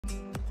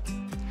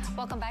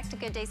Welcome back to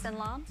Good Day Sin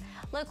Law.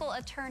 Local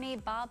attorney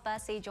Bob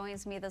Bussey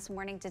joins me this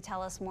morning to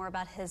tell us more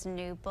about his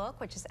new book,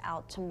 which is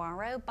out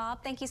tomorrow.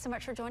 Bob, thank you so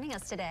much for joining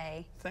us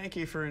today. Thank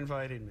you for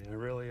inviting me. I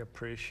really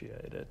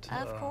appreciate it.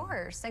 Of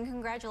course, and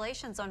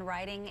congratulations on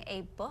writing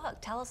a book.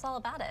 Tell us all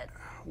about it.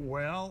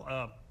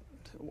 Well,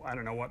 I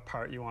don't know what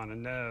part you want to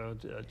know.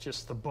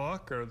 Just the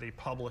book or the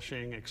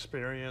publishing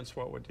experience?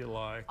 What would you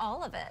like?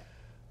 All of it.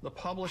 The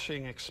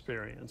publishing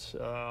experience.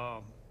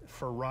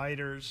 For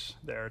writers,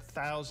 there are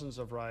thousands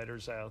of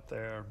writers out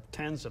there,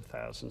 tens of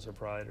thousands of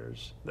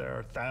writers. There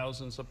are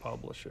thousands of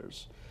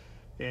publishers.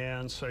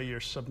 And so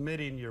you're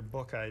submitting your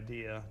book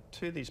idea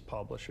to these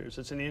publishers.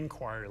 It's an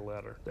inquiry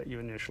letter that you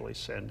initially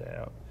send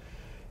out.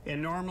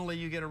 And normally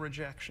you get a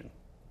rejection.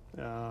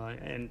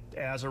 And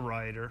as a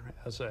writer,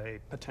 as a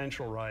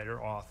potential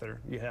writer,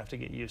 author, you have to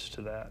get used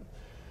to that.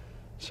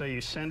 So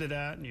you send it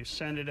out, and you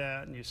send it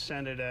out, and you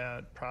send it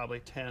out probably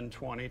 10,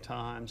 20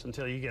 times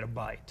until you get a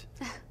bite.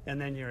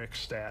 And then you're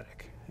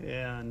ecstatic.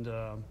 And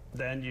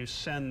then you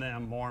send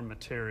them more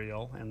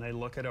material, and they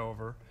look it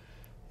over.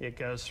 It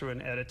goes through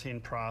an editing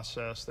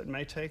process that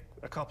may take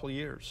a couple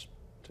years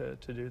to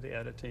do the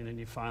editing, and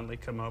you finally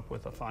come up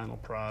with a final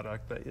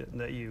product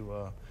that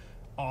you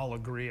all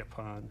agree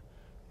upon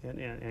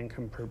and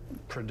can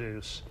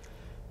produce.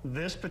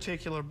 This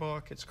particular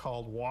book, it's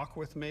called Walk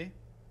With Me.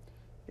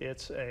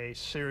 It's a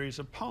series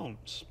of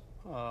poems,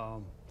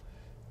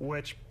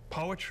 which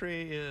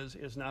poetry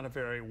is not a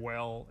very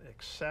well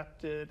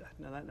accepted,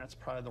 no, that's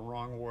probably the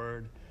wrong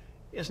word,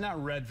 is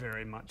not read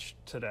very much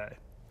today.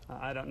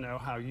 I don't know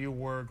how you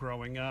were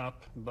growing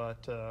up,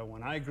 but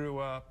when I grew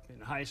up in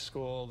high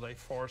school, they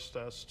forced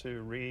us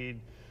to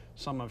read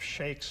some of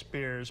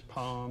Shakespeare's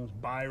poems,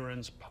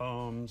 Byron's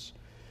poems,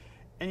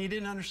 and you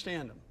didn't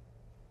understand them.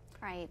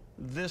 Right.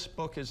 This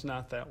book is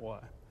not that way.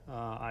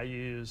 I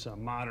use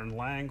modern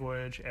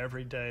language,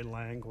 everyday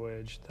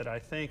language, that I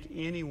think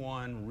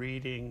anyone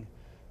reading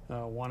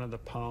one of the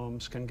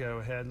poems can go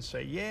ahead and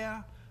say,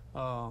 yeah,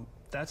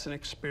 that's an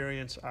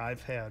experience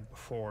I've had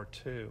before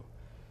too.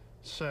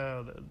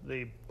 So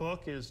the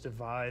book is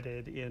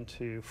divided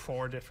into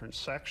 4 different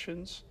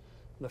sections.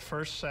 The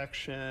first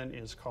section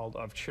is called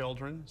Of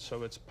Children,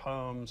 so it's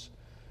poems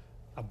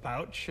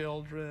about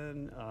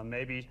children,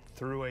 maybe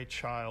through a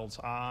child's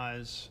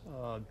eyes,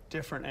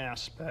 different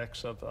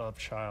aspects of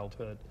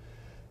childhood.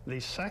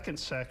 The second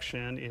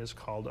section is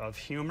called Of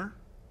Humor.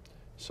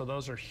 So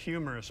those are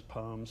humorous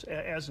poems.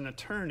 As an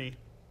attorney,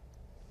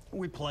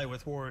 we play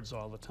with words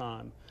all the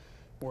time,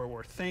 where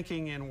we're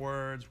thinking in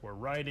words, we're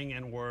writing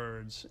in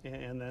words,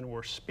 and then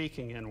we're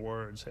speaking in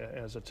words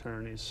as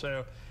attorneys.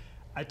 So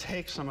I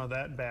take some of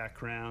that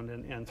background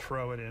and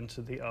throw it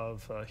into the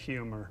Of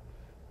Humor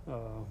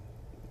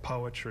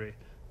poetry.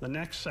 The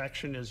next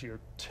section is your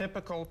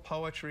typical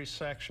poetry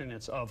section.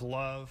 It's Of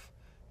Love,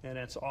 and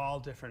it's all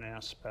different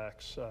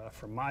aspects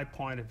from my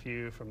point of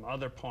view, from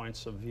other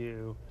points of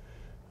view.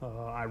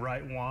 I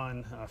write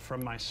one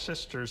from my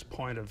sister's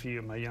point of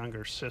view, my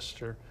younger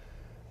sister,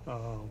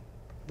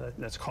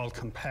 that's called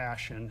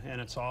Compassion,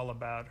 and it's all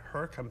about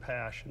her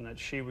compassion that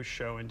she was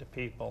showing to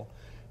people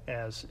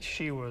as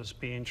she was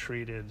being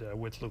treated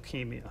with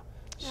leukemia.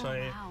 Oh,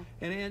 wow.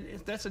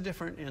 That's a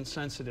different and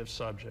sensitive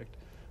subject.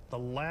 The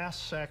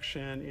last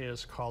section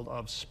is called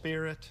Of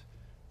Spirit,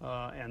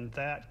 and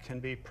that can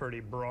be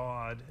pretty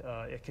broad.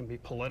 It can be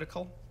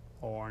political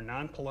or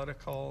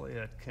non-political.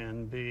 It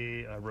can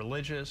be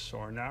religious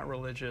or not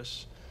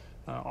religious,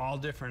 all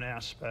different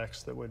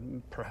aspects that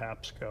would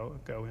perhaps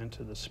go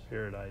into the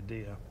spirit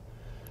idea.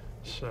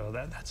 So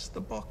that's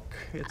the book.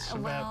 It's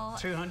about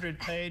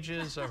 200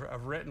 pages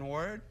of written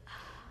word,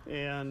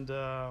 and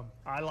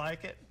I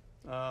like it.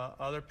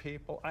 Other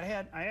people,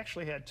 I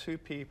actually had 2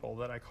 people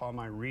that I call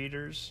my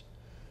readers,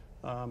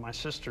 my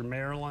sister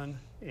Marilyn,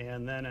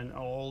 and then an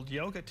old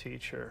yoga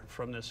teacher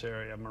from this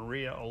area,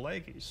 Maria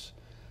Olegis.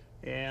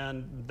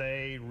 And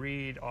they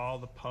read all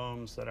the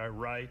poems that I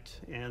write,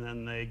 and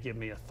then they give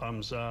me a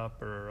thumbs up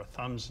or a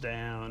thumbs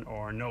down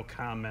or no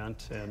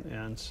comment,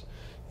 and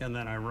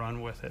then I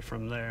run with it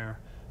from there.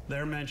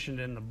 They're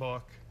mentioned in the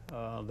book.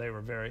 They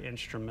were very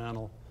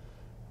instrumental,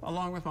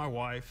 along with my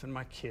wife and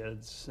my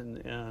kids,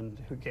 and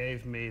who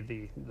gave me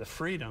the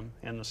freedom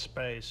and the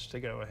space to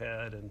go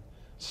ahead and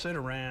sit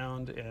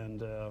around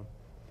and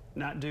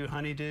not do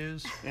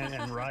honeydews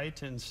and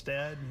write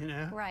instead, you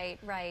know? Right,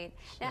 right.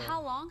 So, now, how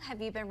long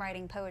have you been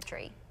writing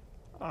poetry?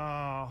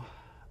 I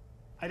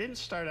didn't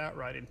start out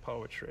writing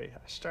poetry.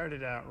 I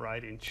started out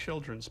writing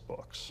children's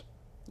books.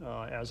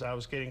 As I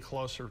was getting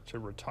closer to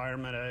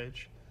retirement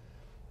age,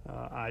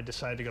 I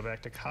decided to go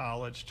back to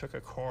college, took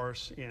a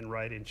course in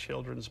writing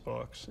children's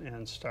books,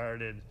 and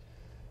started,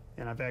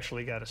 and I've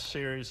actually got a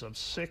series of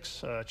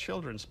 6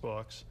 children's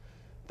books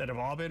that have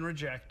all been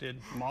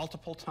rejected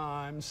multiple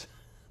times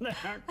that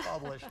aren't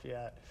published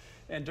yet.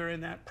 And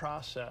during that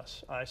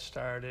process, I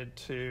started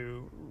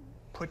to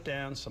put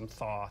down some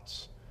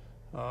thoughts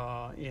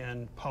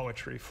in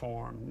poetry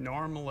form.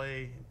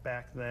 Normally,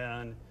 back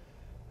then,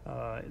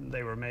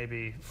 they were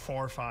maybe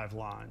 4 or 5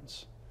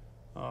 lines.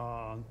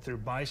 through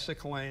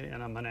bicycling,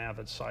 and I'm an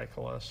avid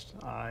cyclist.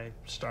 I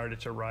started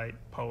to write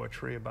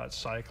poetry about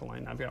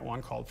cycling. I've got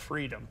one called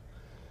Freedom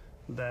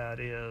that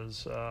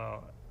is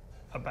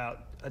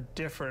about a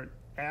different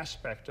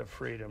aspect of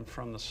freedom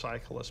from the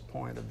cyclist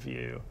point of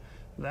view.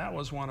 That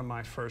was one of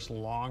my first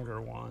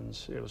longer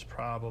ones. It was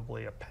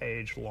probably a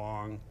page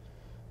long,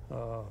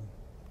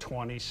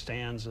 20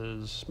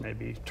 stanzas,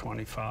 maybe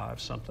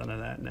 25, something of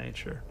that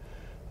nature,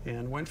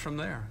 and went from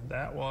there.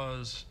 That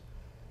was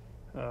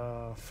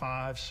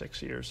 5,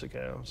 6 years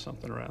ago,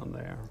 something around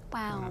there.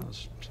 Wow.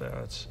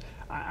 So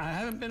I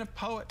haven't been a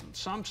poet.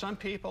 Some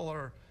people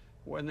are,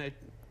 when they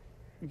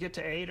get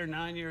to 8 or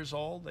 9 years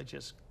old, they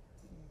just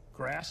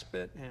grasp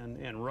it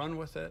and run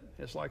with it.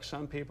 It's like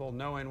some people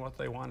knowing what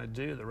they want to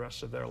do the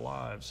rest of their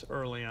lives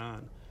early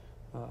on.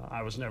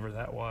 I was never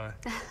that way.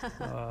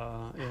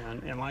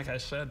 And like I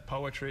said,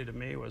 poetry to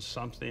me was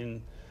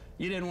something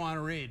you didn't want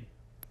to read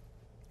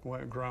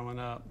growing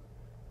up.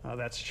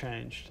 That's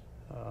changed.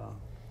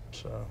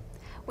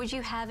 Would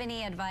you have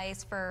any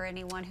advice for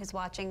anyone who's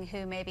watching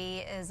who maybe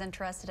is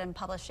interested in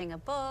publishing a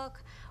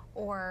book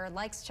or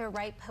likes to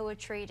write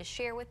poetry to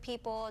share with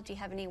people? Do you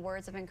have any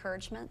words of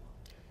encouragement?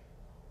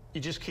 You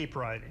just keep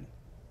writing.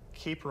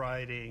 Keep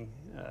writing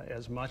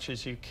as much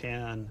as you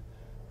can.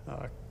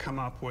 Come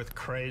up with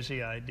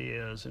crazy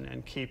ideas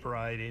and keep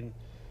writing.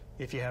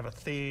 If you have a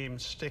theme,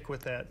 stick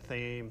with that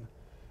theme.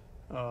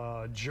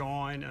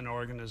 Join an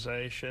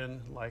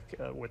organization like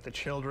with the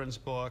children's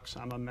books.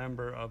 I'm a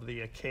member of the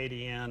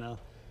Acadiana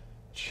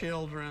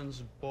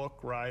Children's Book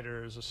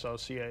Writers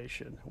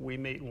Association. We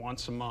meet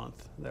once a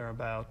month. There are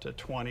about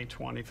 20,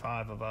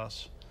 25 of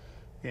us,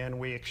 and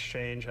we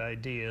exchange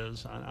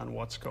ideas on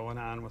what's going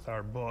on with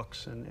our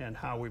books and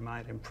how we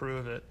might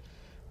improve it.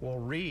 We'll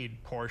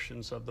read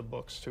portions of the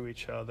books to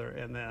each other,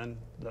 and then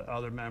the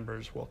other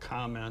members will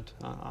comment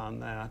on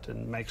that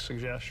and make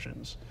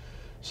suggestions.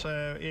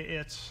 So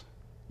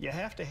you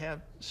have to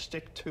have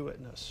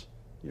stick-to-itness.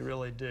 You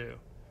really do.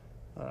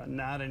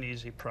 Not an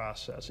easy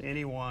process.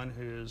 Anyone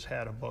who's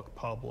had a book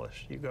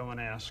published, you go and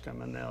ask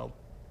them, and they'll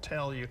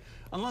tell you,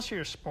 unless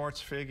you're a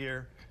sports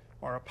figure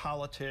or a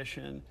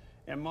politician,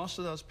 and most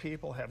of those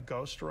people have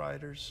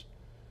ghostwriters,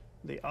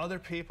 the other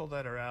people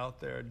that are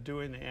out there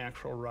doing the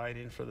actual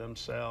writing for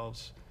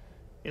themselves,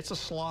 it's a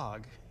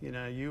slog. You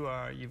know,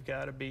 you've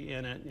got to be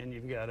in it, and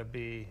you've got to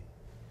be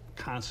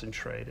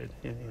concentrated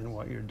in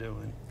what you're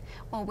doing.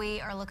 Well, we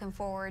are looking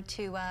forward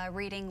to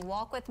reading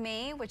Walk With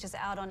Me, which is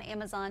out on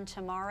Amazon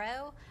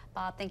tomorrow.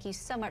 Bob, thank you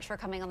so much for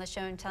coming on the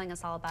show and telling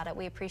us all about it.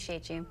 We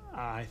appreciate you.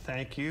 I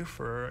thank you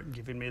for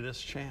giving me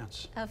this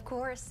chance. Of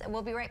course.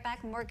 We'll be right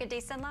back with more Good Day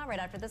Sin Law right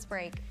after this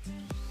break.